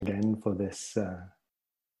again for this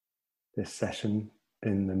this session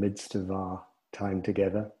in the midst of our time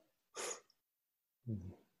together.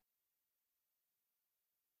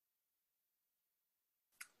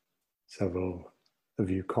 Several of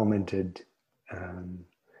you commented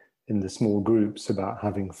in the small groups about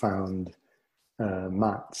having found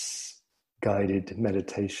Matt's guided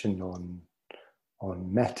meditation on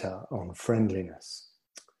metta, on friendliness,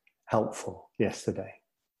 helpful yesterday,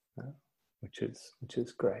 which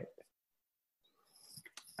is great.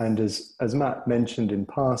 And as Matt mentioned in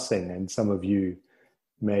passing, and some of you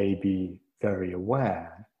may be very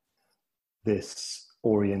aware, this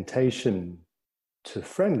orientation to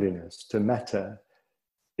friendliness, to metta,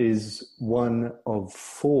 is one of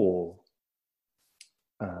four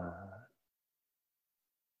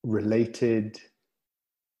related,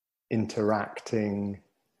 interacting,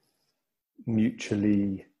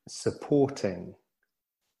 mutually supporting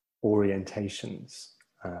orientations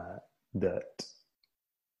that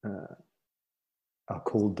are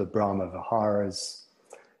called the Brahma Viharas,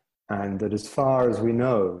 and that, as far as we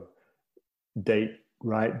know, date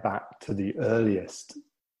right back to the earliest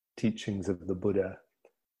teachings of the Buddha,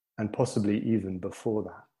 and possibly even before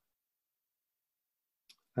that.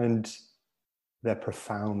 And they're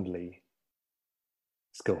profoundly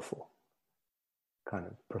skillful, kind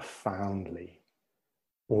of profoundly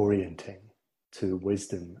orienting to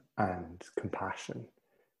wisdom and compassion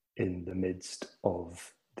in the midst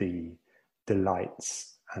of the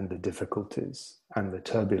delights and the difficulties and the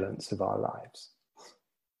turbulence of our lives.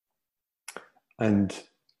 And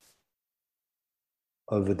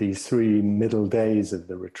over these 3 middle days of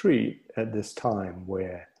the retreat, at this time,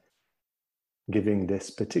 we're giving this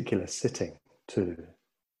particular sitting to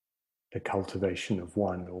the cultivation of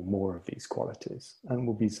one or more of these qualities. And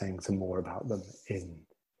we'll be saying some more about them in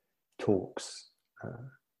talks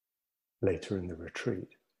later in the retreat.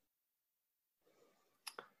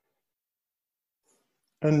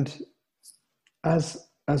 And as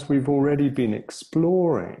we've already been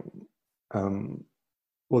exploring,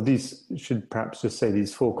 well, these should perhaps just say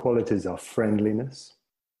these 4 qualities are friendliness,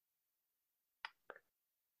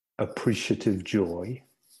 appreciative joy,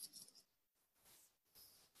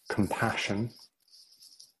 compassion,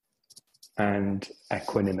 and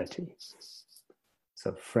equanimity.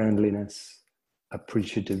 So friendliness,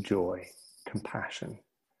 appreciative joy, compassion,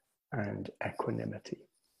 and equanimity.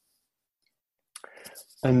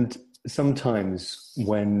 And sometimes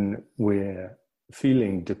when we're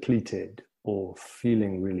feeling depleted or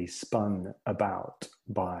feeling really spun about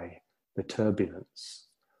by the turbulence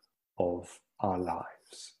of our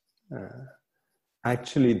lives,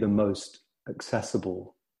 actually the most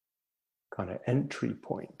accessible kind of entry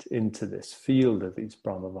point into this field of these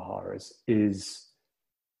Brahma Viharas is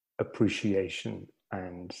appreciation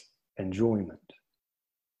and enjoyment,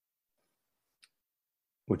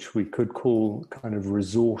 which we could call kind of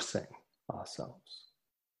resourcing ourselves.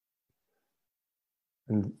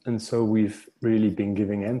 And so we've really been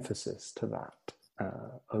giving emphasis to that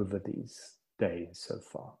over these days so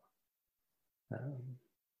far.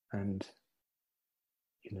 And,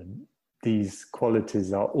 you know, these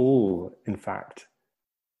qualities are all, in fact,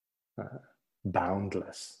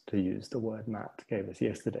 boundless, to use the word Matt gave us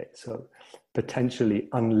yesterday. So potentially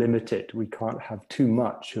unlimited. We can't have too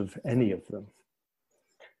much of any of them.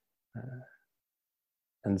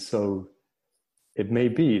 And so it may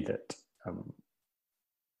be that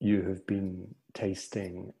you have been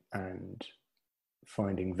tasting and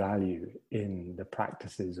finding value in the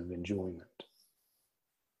practices of enjoyment.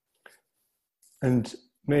 And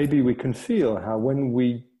maybe we can feel how when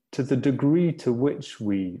we, to the degree to which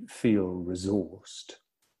we feel resourced,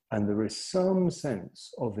 and there is some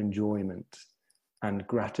sense of enjoyment and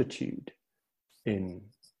gratitude in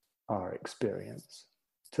our experience,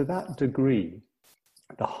 to that degree,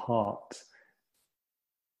 the heart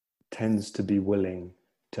tends to be willing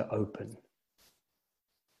to open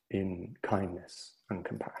in kindness and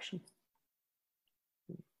compassion.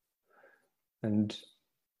 And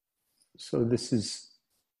so this is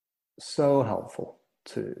so helpful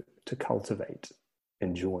to cultivate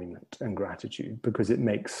enjoyment and gratitude, because it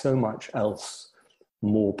makes so much else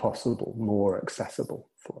more possible, more accessible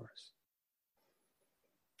for us.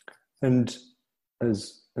 And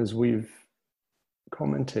as we've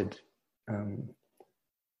commented,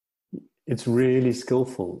 it's really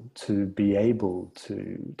skillful to be able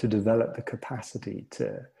to develop the capacity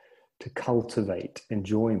to cultivate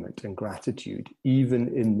enjoyment and gratitude, even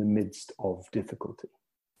in the midst of difficulty.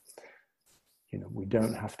 You know, we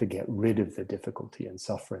don't have to get rid of the difficulty and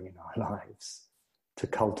suffering in our lives to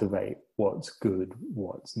cultivate what's good,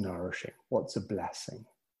 what's nourishing, what's a blessing,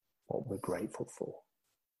 what we're grateful for.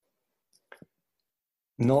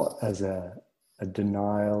 not as a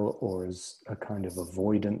denial or as a kind of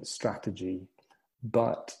avoidance strategy,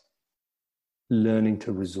 but learning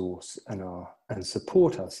to resource and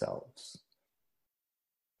support ourselves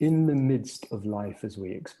in the midst of life as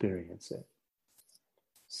we experience it,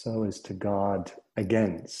 so as to guard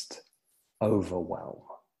against overwhelm,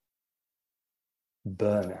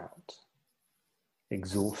 burnout,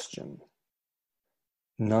 exhaustion,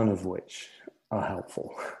 none of which are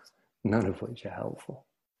helpful. None of which are helpful.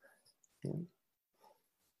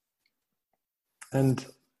 And,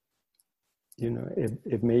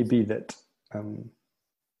 it may be that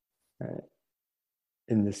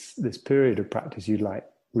in this period of practice, you'd like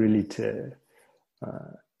really to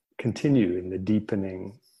continue in the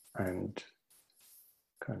deepening and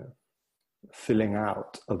kind of filling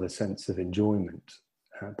out of a sense of enjoyment,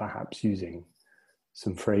 perhaps using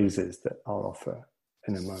some phrases that I'll offer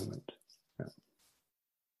in a moment.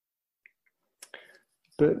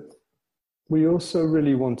 But we also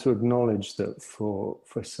really want to acknowledge that for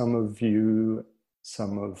some of you,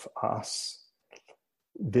 some of us,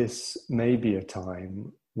 this may be a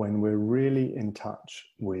time when we're really in touch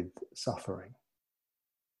with suffering.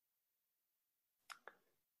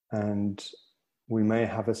 And we may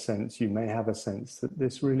have a sense, you may have a sense that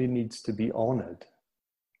this really needs to be honored.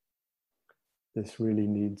 This really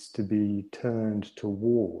needs to be turned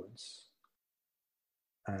towards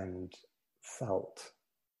and felt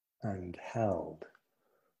and held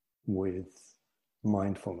with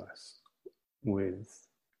mindfulness, with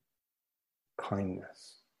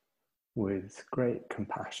kindness, with great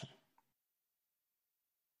compassion.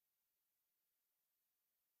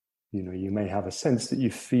 You may have a sense that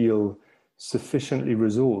you feel sufficiently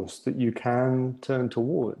resourced that you can turn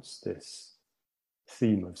towards this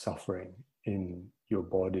theme of suffering in your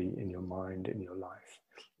body, in your mind, in your life,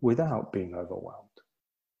 without being overwhelmed.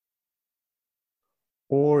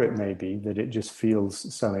 Or it may be that it just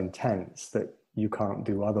feels so intense that you can't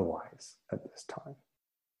do otherwise at this time.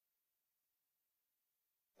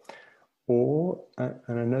 Or,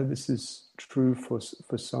 and I know this is true for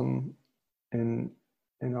some in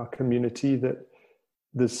our community, that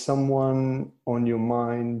there's someone on your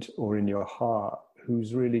mind or in your heart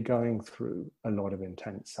who's really going through a lot of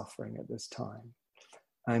intense suffering at this time.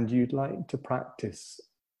 And you'd like to practice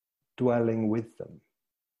dwelling with them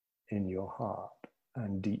in your heart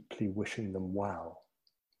and deeply wishing them well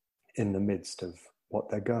in the midst of what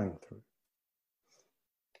they're going through.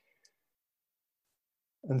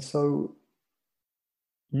 And so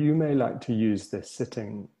you may like to use this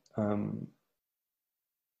sitting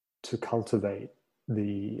to cultivate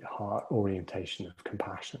the heart orientation of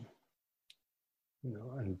compassion,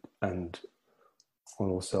 and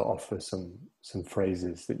I'll also offer some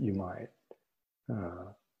phrases that you might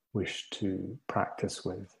wish to practice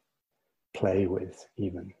with, play with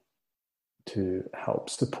even, to help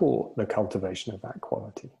support the cultivation of that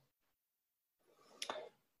quality.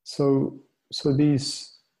 So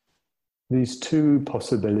these two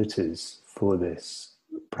possibilities for this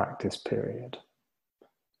practice period: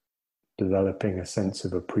 developing a sense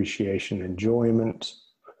of appreciation, enjoyment,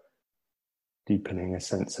 deepening a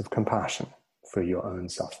sense of compassion for your own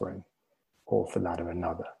suffering or for that of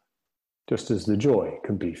another. Just as the joy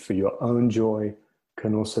can be for your own joy,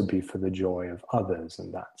 can also be for the joy of others,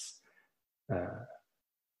 and that's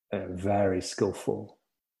a very skillful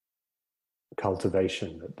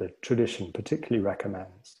cultivation that the tradition particularly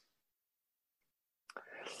recommends.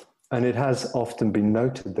 And it has often been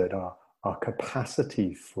noted that our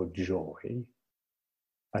capacity for joy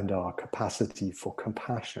and our capacity for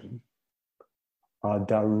compassion are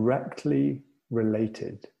directly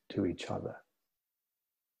related to each other,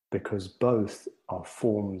 because both are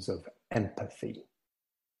forms of empathy.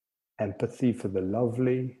 Empathy for the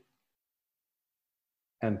lovely,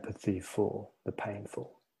 empathy for the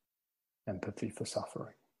painful, empathy for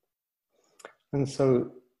suffering. And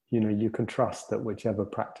so, you can trust that whichever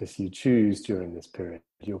practice you choose during this period,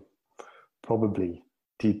 you're probably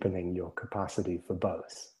deepening your capacity for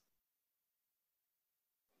both.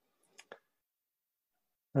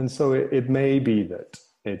 And so it may be that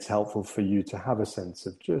it's helpful for you to have a sense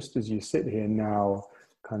of, just as you sit here now,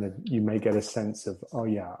 kind of, you may get a sense of, oh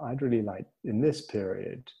yeah, I'd really like in this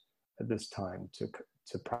period, at this time,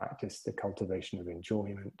 to practice the cultivation of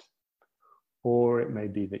enjoyment. Or it may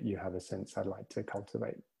be that you have a sense, I'd like to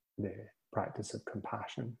cultivate the practice of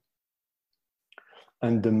compassion.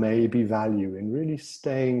 And there may be value in really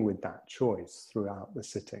staying with that choice throughout the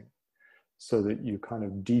sitting, so that you kind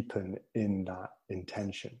of deepen in that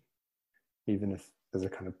intention. Even if there's a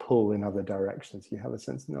kind of pull in other directions, you have a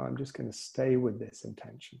sense, no, I'm just going to stay with this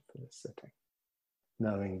intention for this sitting,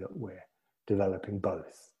 knowing that we're developing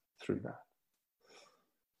both through that.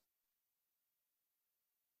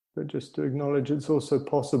 But just to acknowledge it's also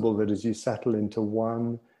possible that as you settle into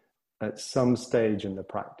one, at some stage in the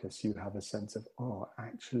practice, you have a sense of, oh,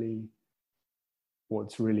 actually,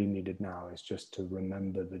 what's really needed now is just to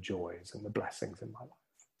remember the joys and the blessings in my life.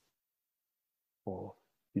 Or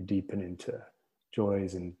you deepen into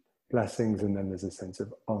joys and blessings, and then there's a sense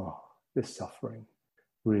of, oh, this suffering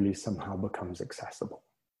really somehow becomes accessible.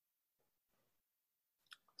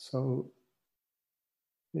 So,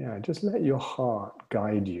 yeah, just let your heart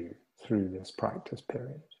guide you through this practice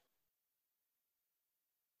period.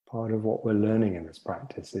 Part of what we're learning in this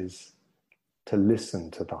practice is to listen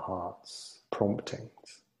to the heart's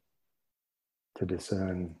promptings, to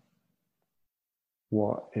discern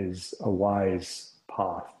what is a wise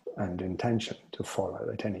path and intention to follow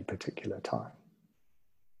at any particular time.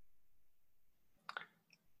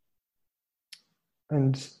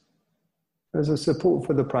 And as a support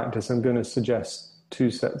for the practice, I'm going to suggest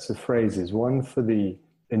two sets of phrases. One for the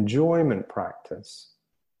enjoyment practice,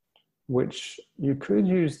 which you could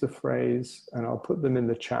use the phrase, and I'll put them in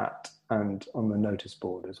the chat and on the notice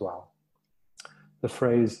board as well. The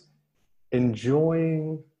phrase,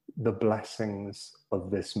 enjoying the blessings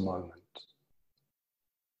of this moment.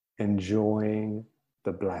 Enjoying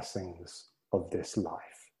the blessings of this life.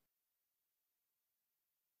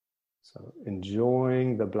 So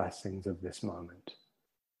enjoying the blessings of this moment.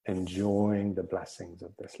 Enjoying the blessings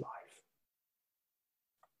of this life.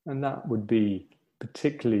 And that would be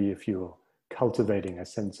particularly if you're cultivating a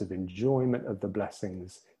sense of enjoyment of the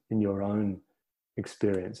blessings in your own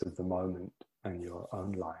experience of the moment and your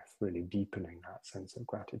own life, really deepening that sense of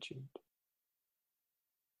gratitude.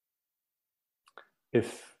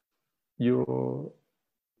 If you're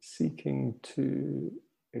seeking to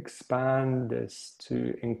expand this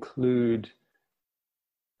to include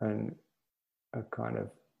a kind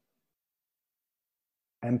of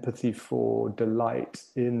empathy for delight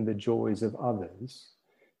in the joys of others,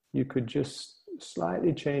 you could just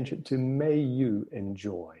slightly change it to, may you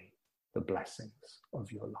enjoy the blessings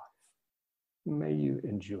of your life. May you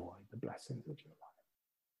enjoy the blessings of your life.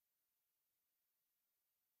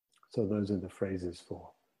 So those are the phrases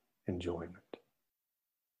for enjoyment.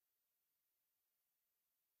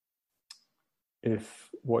 If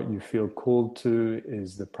what you feel called to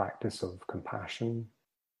is the practice of compassion,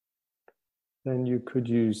 then you could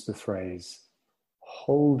use the phrase,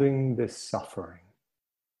 holding this suffering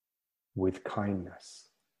with kindness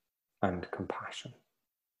and compassion.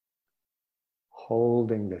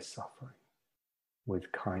 Holding this suffering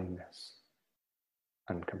with kindness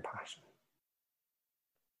and compassion.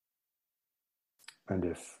 And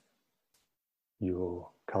if you're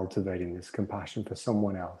cultivating this compassion for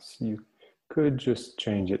someone else, you could just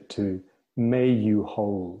change it to, may you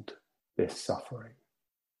hold this suffering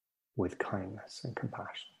with kindness and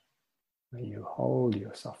compassion. May you hold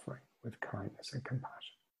your suffering with kindness and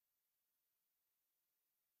compassion.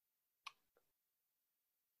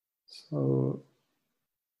 So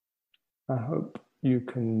I hope you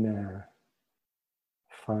can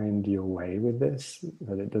find your way with this,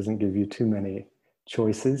 that it doesn't give you too many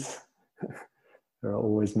choices. There are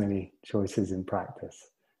always many choices in practice.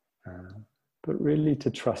 But really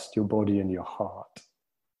to trust your body and your heart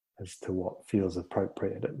as to what feels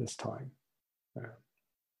appropriate at this time.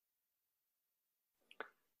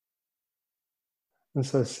 And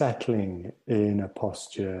so settling in a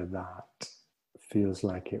posture that feels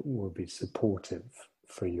like it will be supportive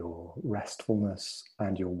for your restfulness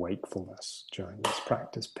and your wakefulness during this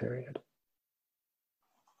practice period.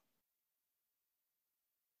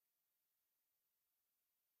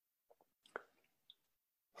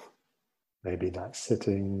 Maybe that's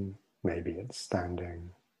sitting, maybe it's standing,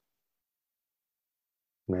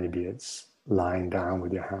 maybe it's lying down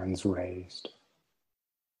with your hands raised.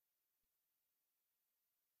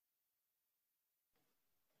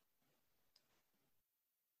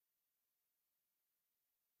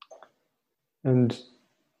 And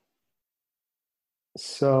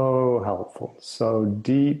so helpful, so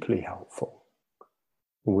deeply helpful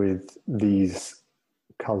with these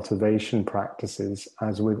cultivation practices,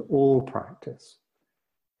 as with all practice,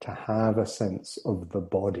 to have a sense of the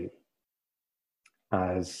body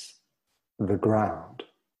as the ground.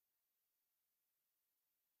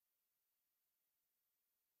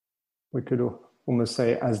 We could almost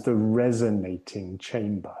say as the resonating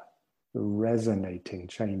chamber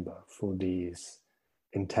for these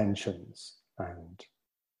intentions and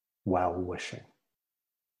well-wishing.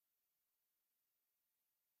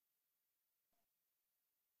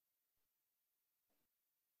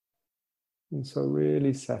 And so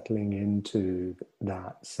really settling into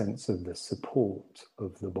that sense of the support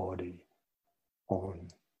of the body on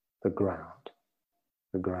the ground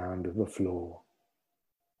of the floor,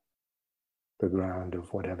 the ground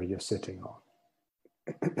of whatever you're sitting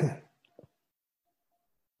on.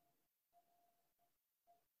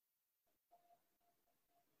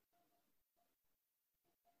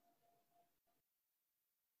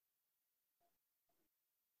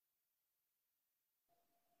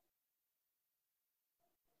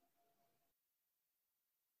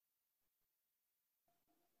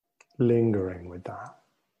 Lingering with that.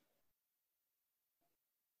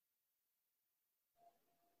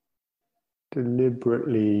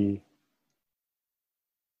 Deliberately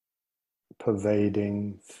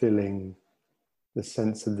pervading, filling the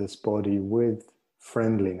sense of this body with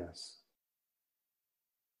friendliness.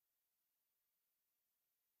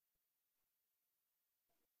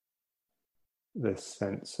 This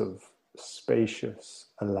sense of spacious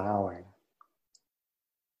allowing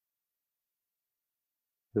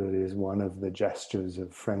that is one of the gestures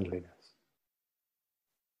of friendliness.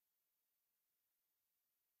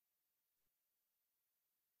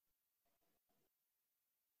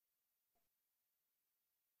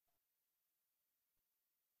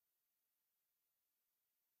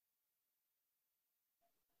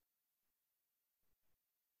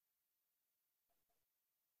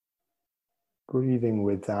 Breathing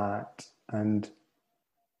with that and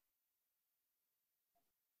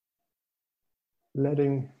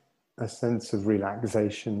letting a sense of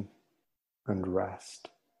relaxation and rest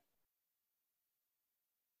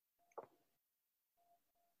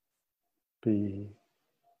be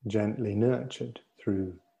gently nurtured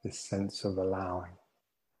through this sense of allowing.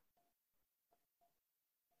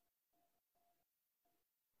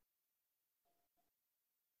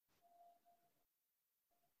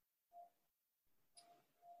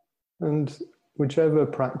 And whichever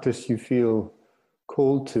practice you feel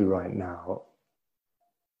called to right now,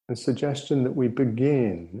 a suggestion that we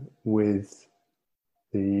begin with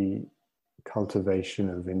the cultivation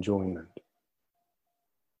of enjoyment.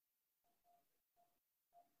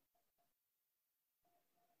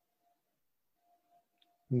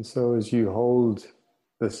 And so as you hold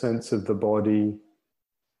the sense of the body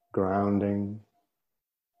grounding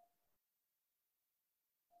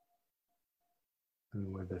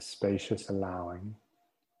and with a spacious allowing,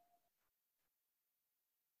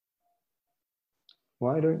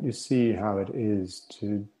 why don't you see how it is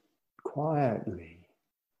to quietly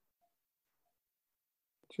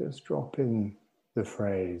just drop in the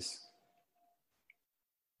phrase,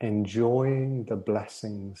 enjoying the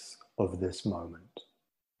blessings of this moment.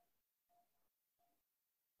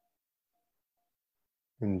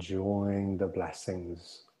 Enjoying the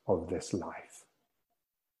blessings of this life.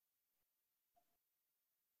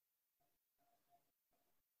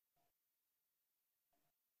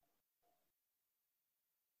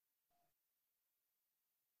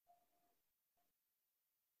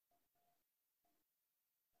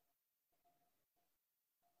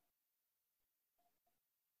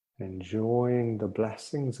 Enjoying the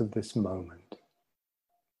blessings of this moment.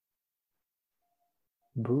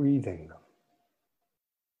 Breathing them.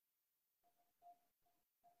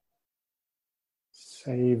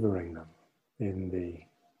 Savoring them in the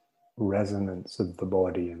resonance of the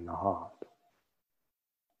body and the heart.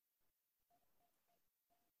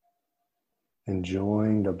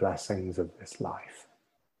 Enjoying the blessings of this life.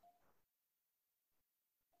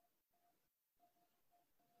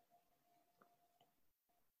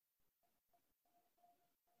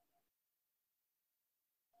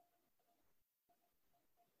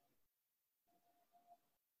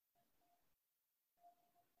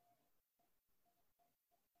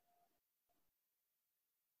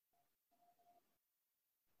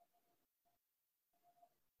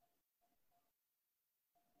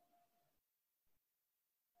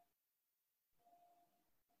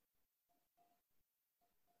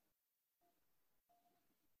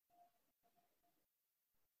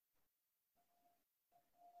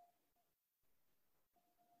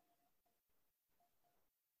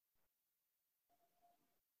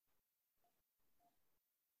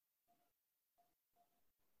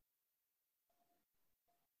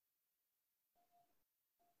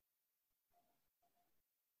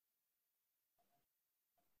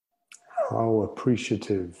 How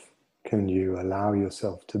appreciative can you allow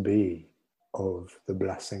yourself to be of the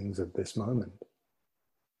blessings of this moment?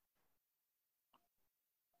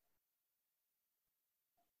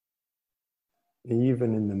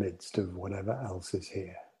 Even in the midst of whatever else is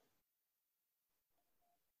here.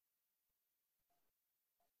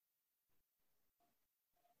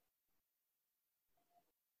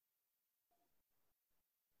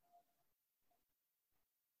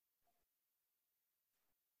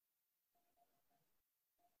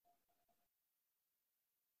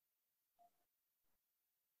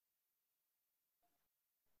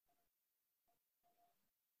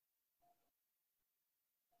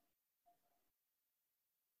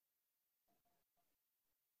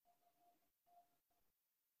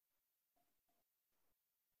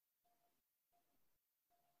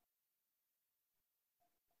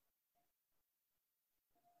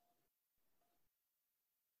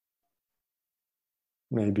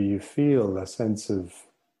 Maybe you feel a sense of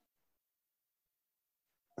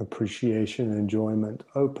appreciation, enjoyment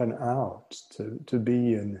open out to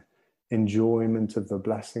be an enjoyment of the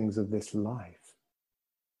blessings of this life.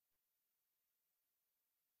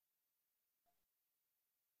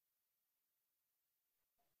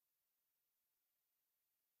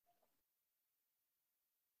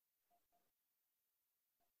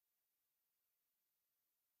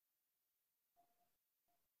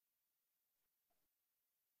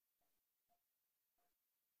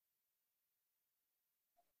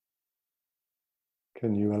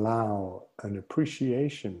 Can you allow an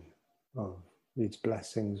appreciation of these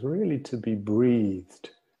blessings really to be breathed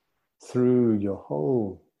through your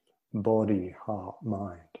whole body, heart,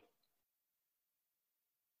 mind?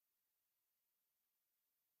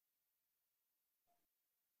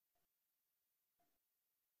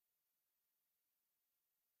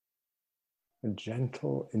 A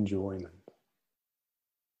gentle enjoyment.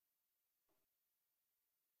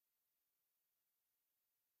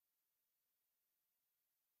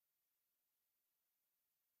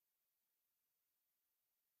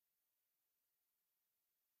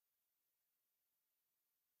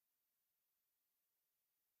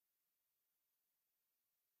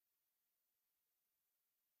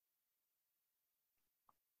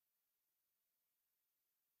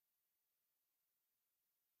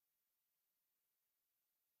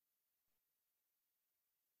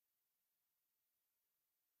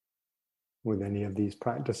 With any of these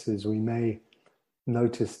practices, we may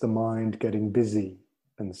notice the mind getting busy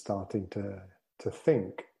and starting to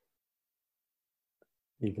think,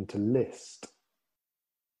 even to list.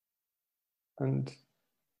 And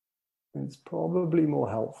it's probably more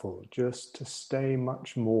helpful just to stay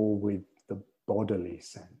much more with the bodily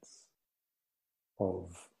sense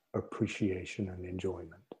of appreciation and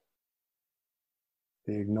enjoyment.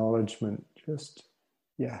 The acknowledgement, just,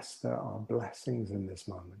 yes, there are blessings in this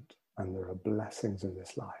moment, and there are blessings in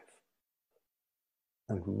this life.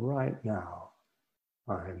 And right now,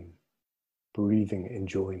 I'm breathing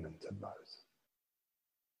enjoyment of those.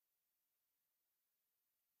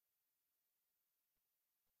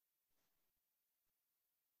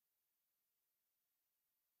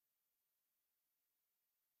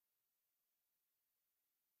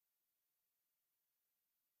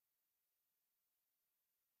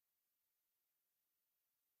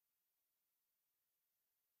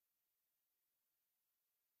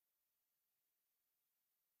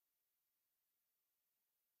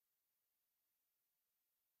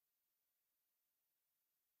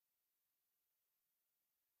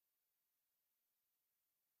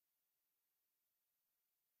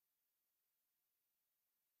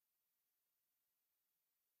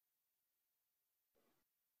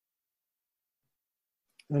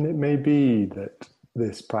 And it may be that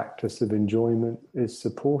this practice of enjoyment is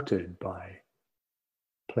supported by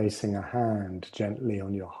placing a hand gently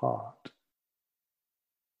on your heart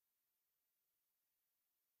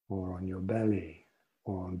or on your belly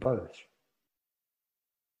or on both.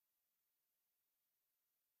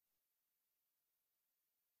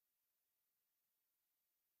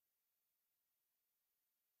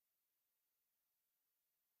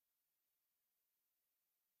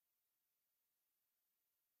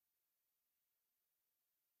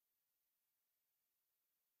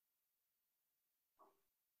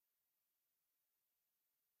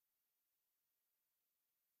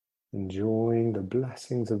 Enjoying the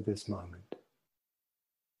blessings of this moment.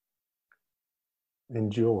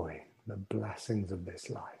 Enjoy the blessings of this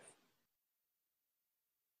life.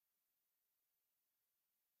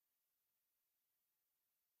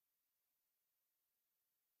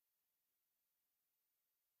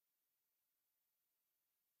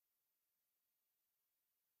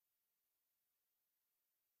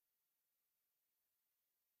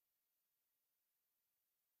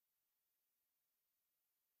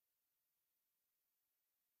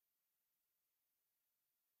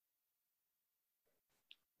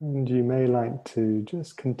 And you may like to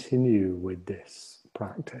just continue with this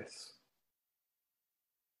practice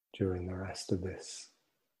during the rest of this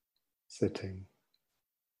sitting.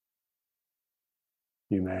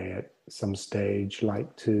 You may at some stage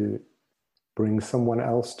like to bring someone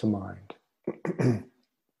else to mind.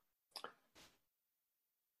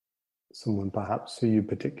 Someone perhaps who you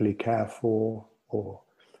particularly care for, or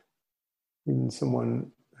even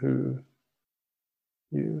someone who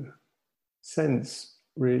you sense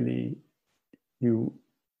really you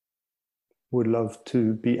would love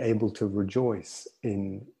to be able to rejoice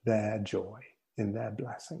in their joy, in their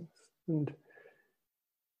blessings. And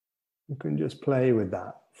you can just play with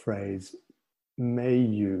that phrase, may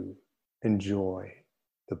you enjoy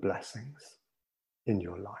the blessings. in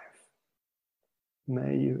your life.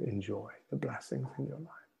 May you enjoy the blessings in your life.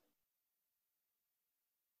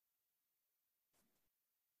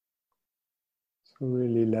 So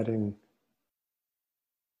really letting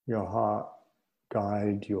your heart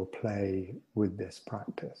guide your play with this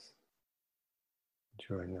practice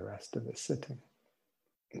during the rest of the sitting.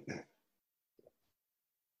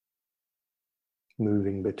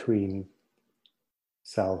 Moving between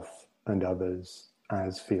self and others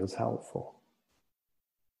as feels helpful.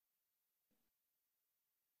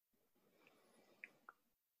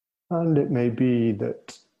 And it may be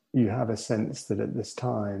that you have a sense that at this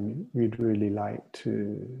time you'd really like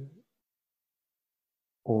to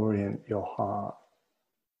orient your heart,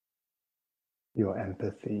 your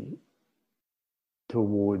empathy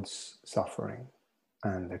towards suffering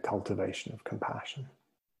and the cultivation of compassion.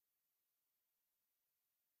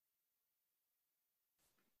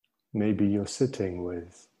 Maybe you're sitting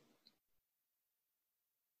with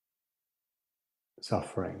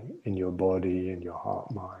suffering in your body, in your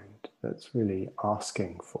heart, mind, that's really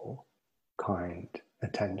asking for kind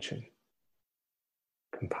attention,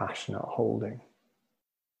 compassionate holding.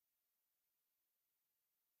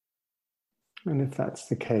 And if that's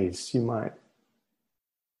the case, you might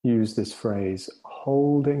use this phrase,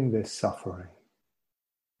 holding this suffering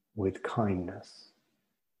with kindness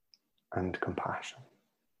and compassion.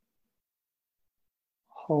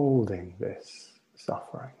 Holding this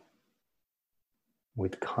suffering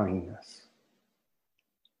with kindness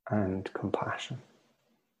and compassion.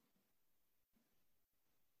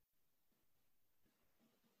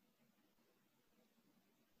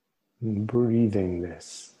 And breathing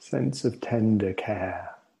this sense of tender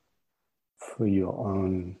care for your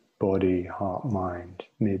own body, heart, mind,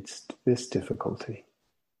 midst this difficulty,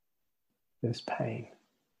 this pain.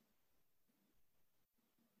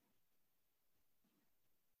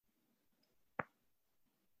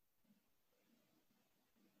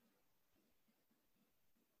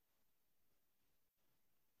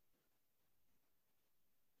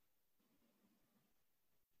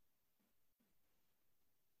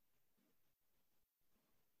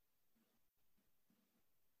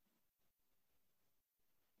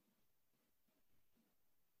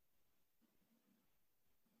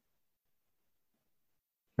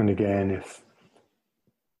 And again, if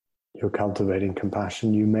you're cultivating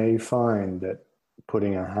compassion, you may find that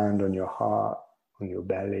putting a hand on your heart, on your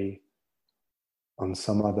belly, on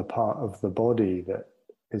some other part of the body that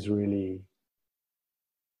is really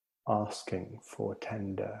asking for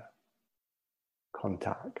tender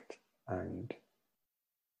contact and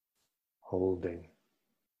holding.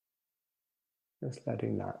 Just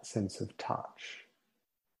letting that sense of touch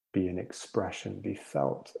be an expression, be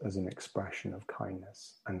felt as an expression of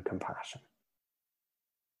kindness and compassion.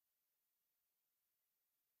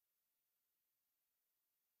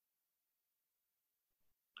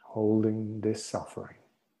 Holding this suffering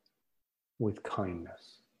with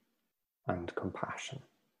kindness and compassion.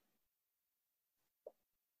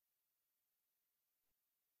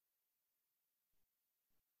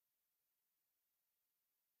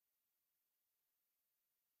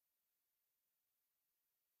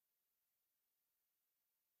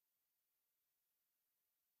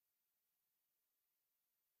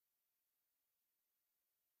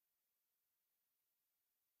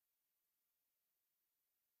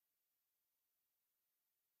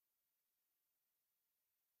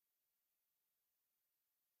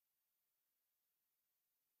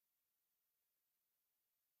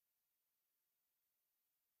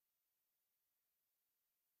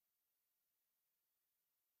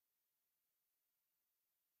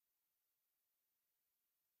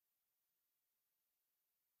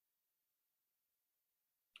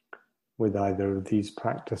 With either of these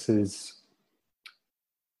practices,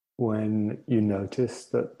 when you notice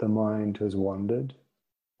that the mind has wandered,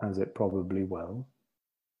 as it probably will,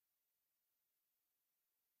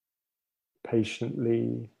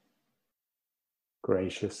 patiently,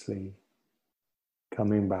 graciously,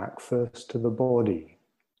 coming back first to the body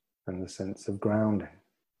and the sense of grounding.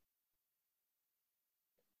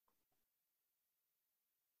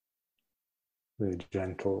 The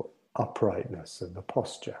gentle uprightness of the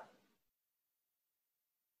posture.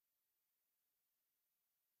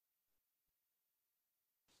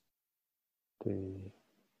 The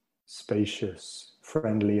spacious,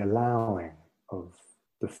 friendly allowing of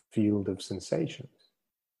the field of sensations.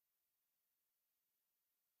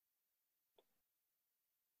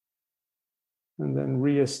 And then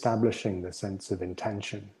re-establishing the sense of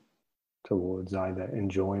intention towards either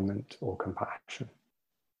enjoyment or compassion.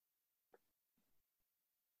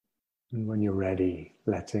 And when you're ready,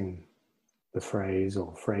 letting the phrase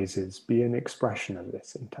or phrases be an expression of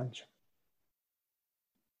this intention.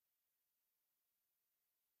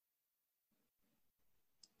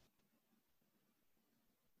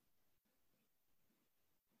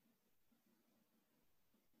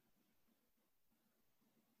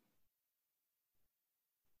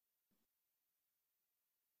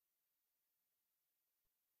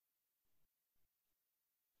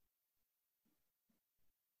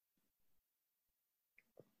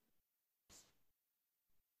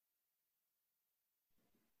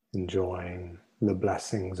 Enjoying the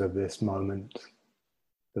blessings of this moment,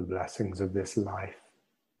 the blessings of this life.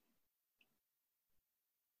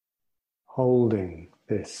 Holding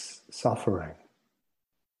this suffering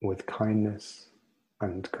with kindness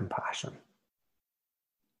and compassion.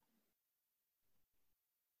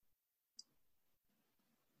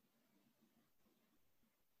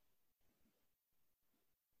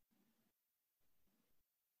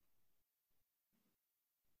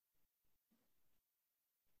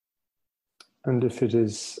 And if it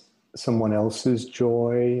is someone else's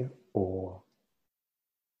joy or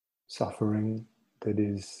suffering that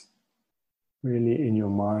is really in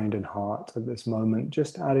your mind and heart at this moment,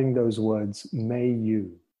 just adding those words, may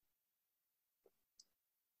you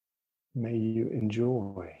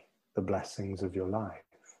enjoy the blessings of your life.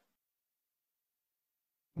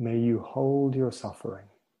 May you hold your suffering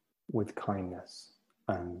with kindness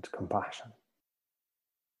and compassion.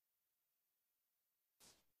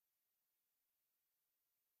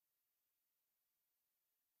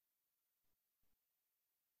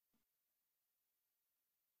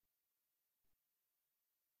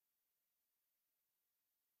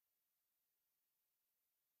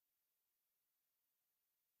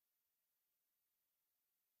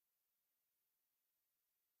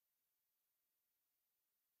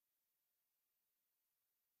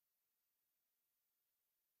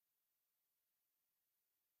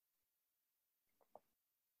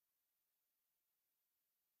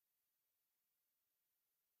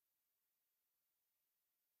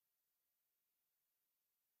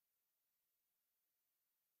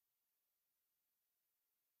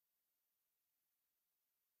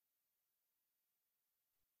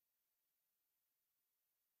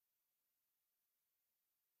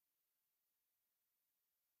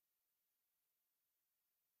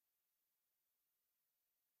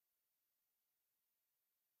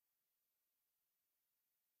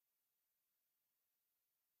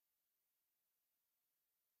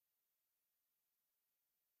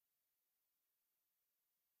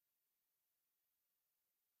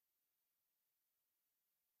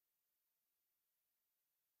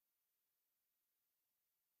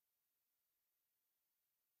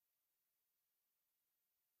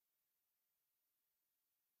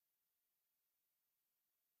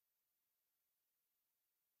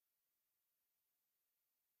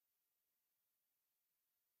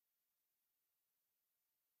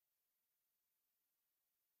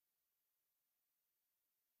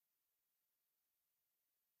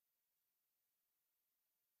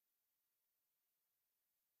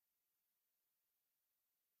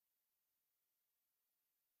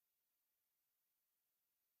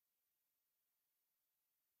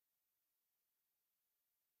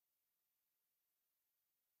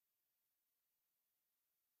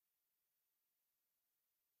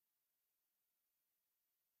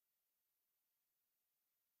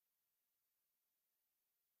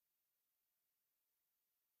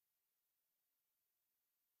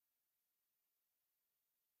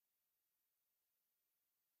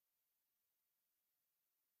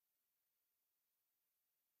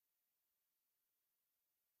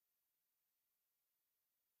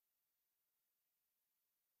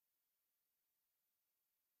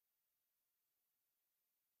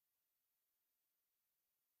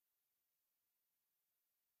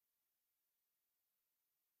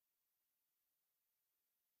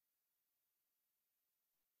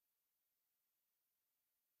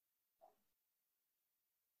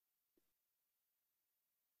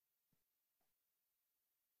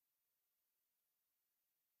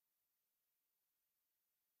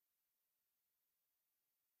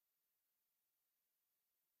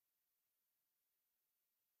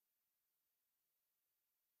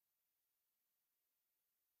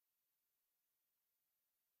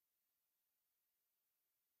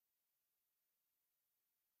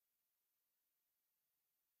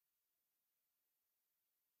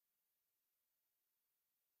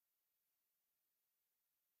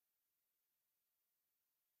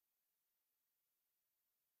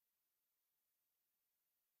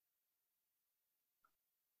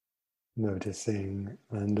 Noticing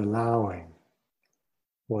and allowing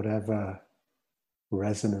whatever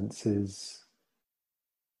resonances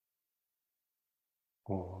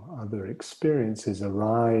or other experiences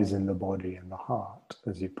arise in the body and the heart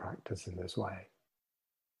as you practice in this way?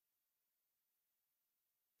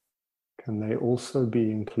 Can they also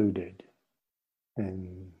be included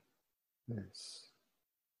in this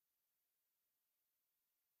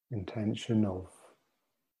intention of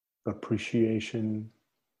appreciation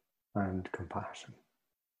and compassion?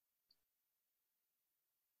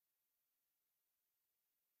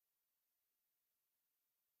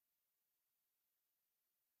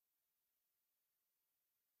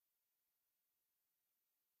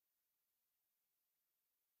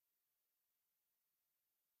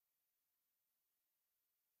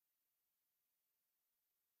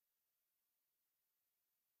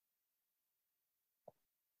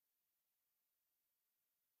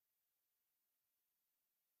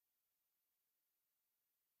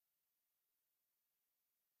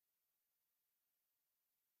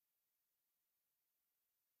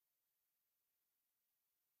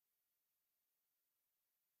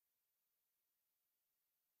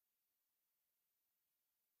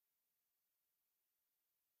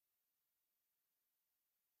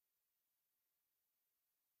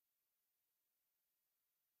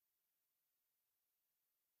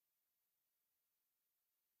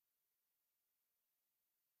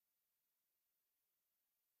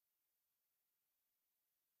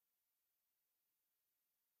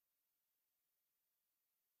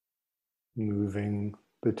 Moving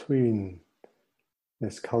between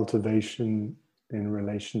this cultivation in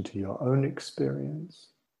relation to your own experience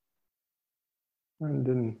and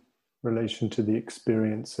in relation to the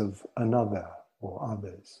experience of another or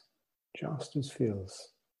others, just as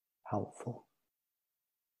feels helpful,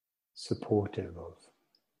 supportive of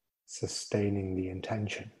sustaining the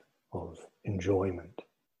intention of enjoyment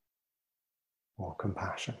or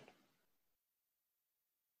compassion.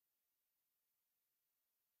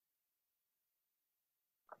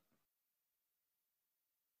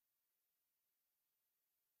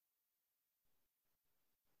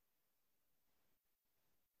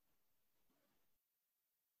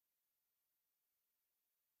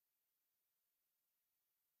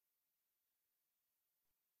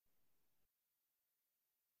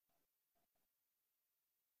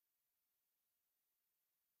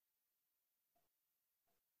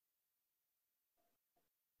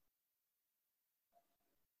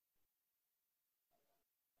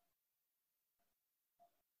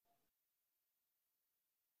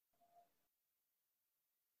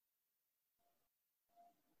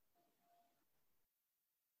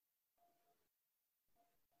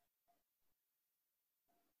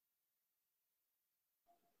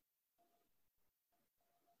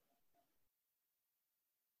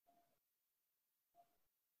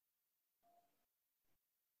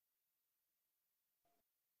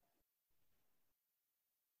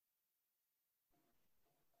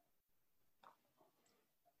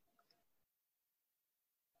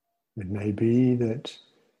 It may be that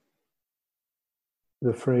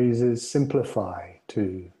the phrases simplify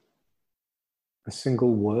to a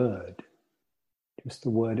single word, just the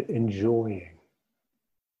word enjoying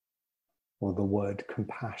or the word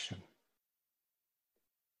compassion.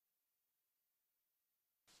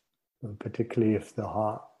 And particularly if the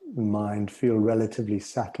heart and mind feel relatively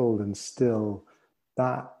settled and still,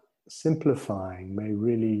 that simplifying may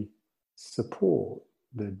really support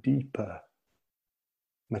the deeper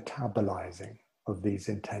metabolizing of these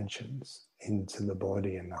intentions into the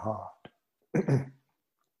body and the heart.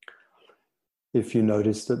 If you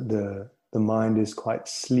notice that the mind is quite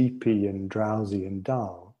sleepy and drowsy and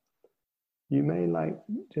dull, you may like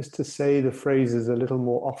just to say the phrases a little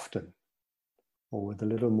more often or with a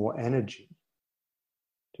little more energy,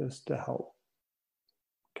 just to help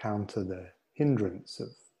counter the hindrance of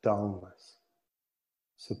dullness,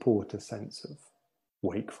 support a sense of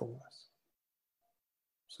wakefulness.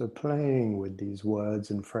 So playing with these words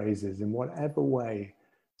and phrases in whatever way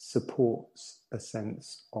supports a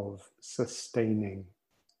sense of sustaining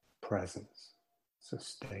presence,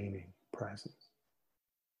 sustaining presence.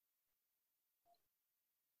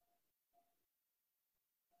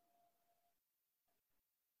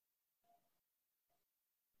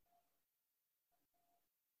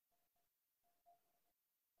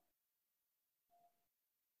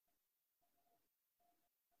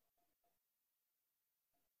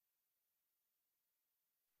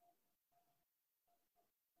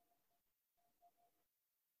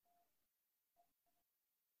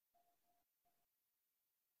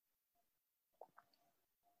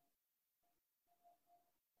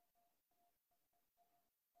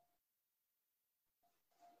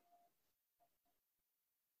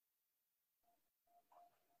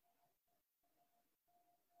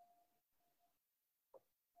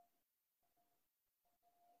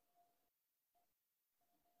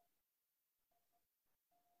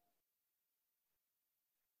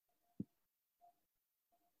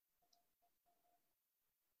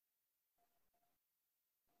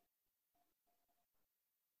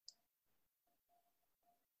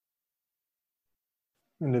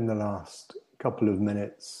 And in the last couple of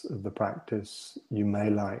minutes of the practice, you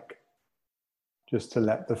may like just to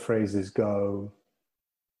let the phrases go,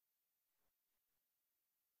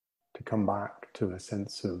 to come back to a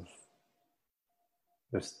sense of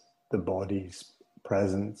just the body's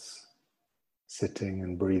presence, sitting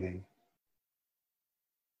and breathing.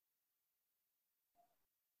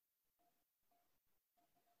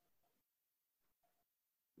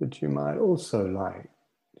 But you might also like,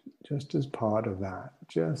 just as part of that,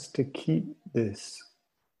 just to keep this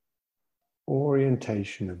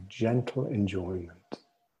orientation of gentle enjoyment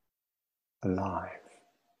alive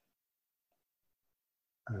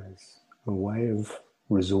as a way of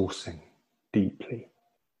resourcing deeply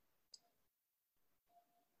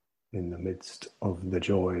in the midst of the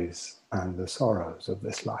joys and the sorrows of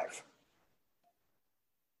this life.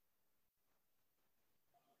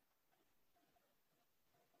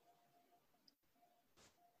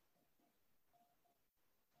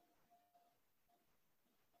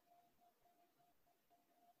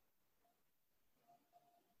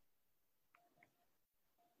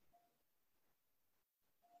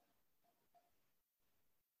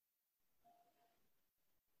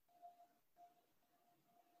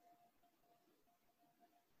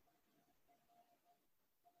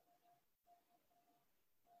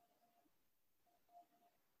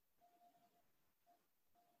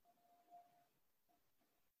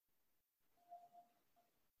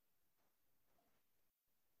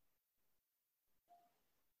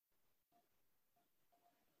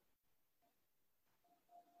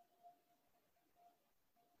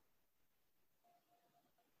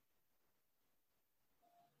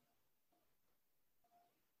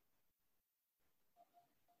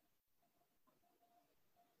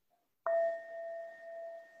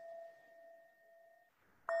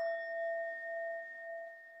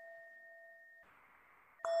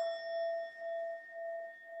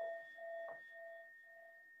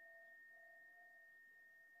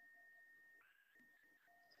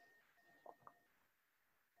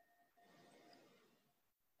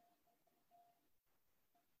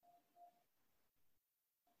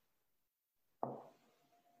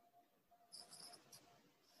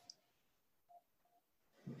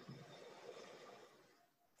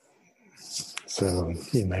 So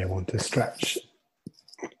you may want to stretch.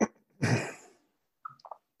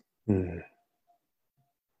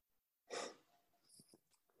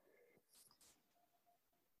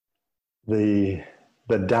 The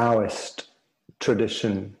Taoist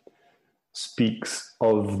tradition speaks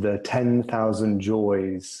of the 10,000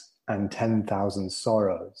 joys and 10,000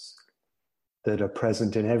 sorrows that are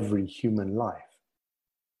present in every human life.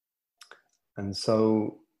 And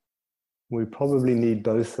so we probably need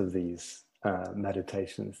both of these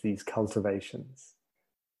meditations, these cultivations,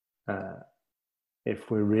 if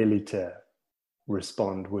we're really to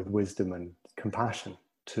respond with wisdom and compassion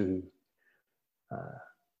to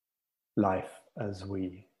life as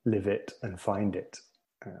we live it and find it.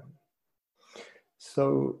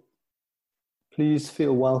 So please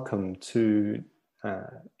feel welcome to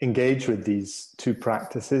engage with these two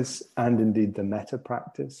practices and indeed the metta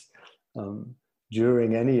practice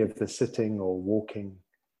during any of the sitting or walking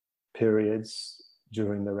periods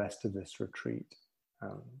during the rest of this retreat.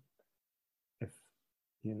 If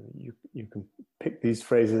you can pick these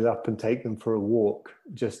phrases up and take them for a walk,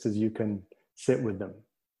 just as you can sit with them.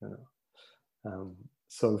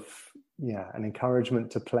 An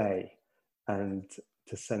encouragement to play and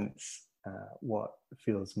to sense what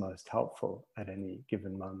feels most helpful at any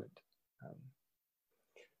given moment.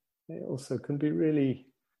 They also can be really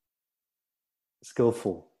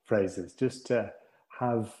skillful phrases just to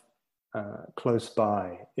have close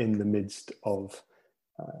by in the midst of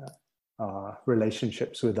our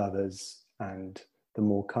relationships with others and the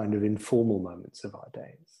more kind of informal moments of our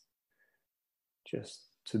days. Just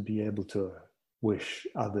to be able to wish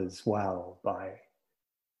others well by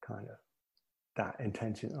kind of that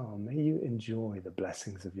intention. Oh, may you enjoy the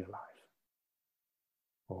blessings of your life.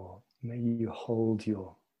 Or may you hold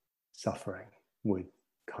your suffering with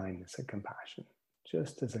kindness and compassion.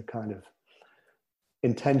 Just as a kind of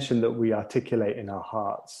intention that we articulate in our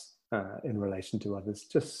hearts in relation to others.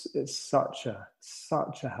 Just it's such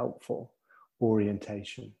a helpful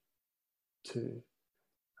orientation to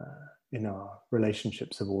in our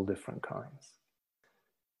relationships of all different kinds.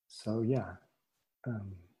 So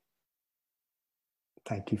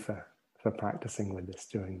thank you for practicing with this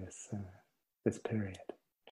during this period.